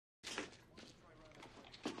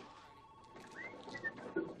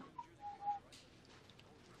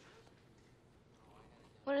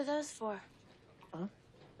are those for? Huh?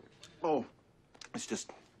 Oh, it's just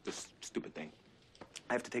this stupid thing.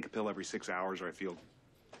 I have to take a pill every 6 hours or I feel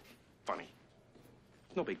funny.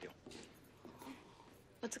 No big deal.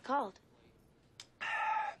 What's it called?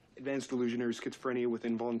 Advanced illusionary schizophrenia with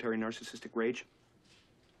involuntary narcissistic rage.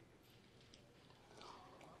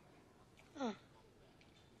 Huh.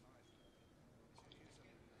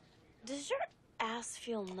 Does your ass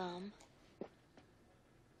feel numb?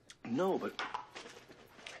 No, but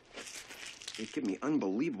it give me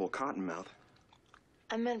unbelievable cotton mouth.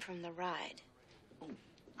 I meant from the ride.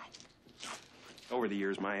 Over the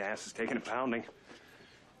years, my ass has taken a pounding.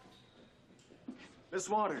 Miss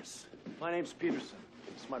Waters, my name's Peterson.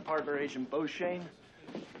 This is my partner, Agent Beauchesne.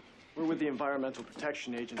 We're with the Environmental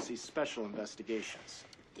Protection Agency's Special Investigations.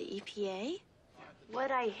 The EPA?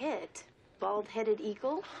 What'd I hit? Bald-headed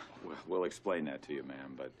eagle? Well, we'll explain that to you,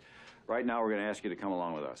 ma'am, but right now we're going to ask you to come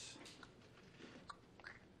along with us.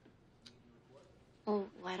 Well,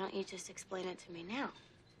 why don't you just explain it to me now?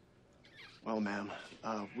 Well, ma'am,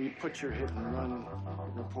 we put your hit-and-run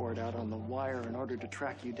report out on the wire in order to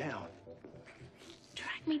track you down.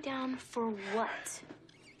 Track me down for what?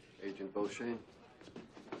 Agent Beauchesne,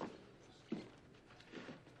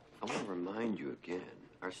 I want to remind you again,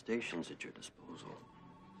 our station's at your disposal.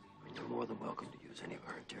 You're more than welcome to use any of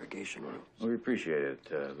our interrogation rooms. Well, we appreciate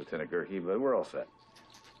it, Lieutenant Gerke, but we're all set.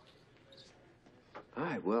 All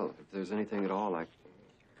right, well, if there's anything at all,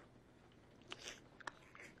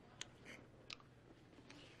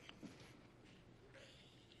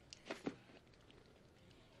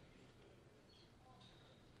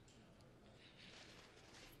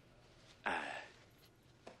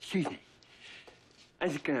 Excuse me. I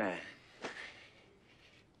just gonna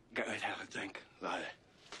go and have a drink.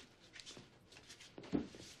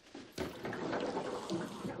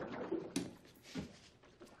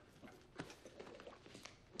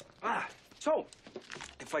 So,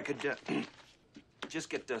 if I could just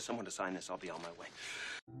get someone to sign this, I'll be on my way.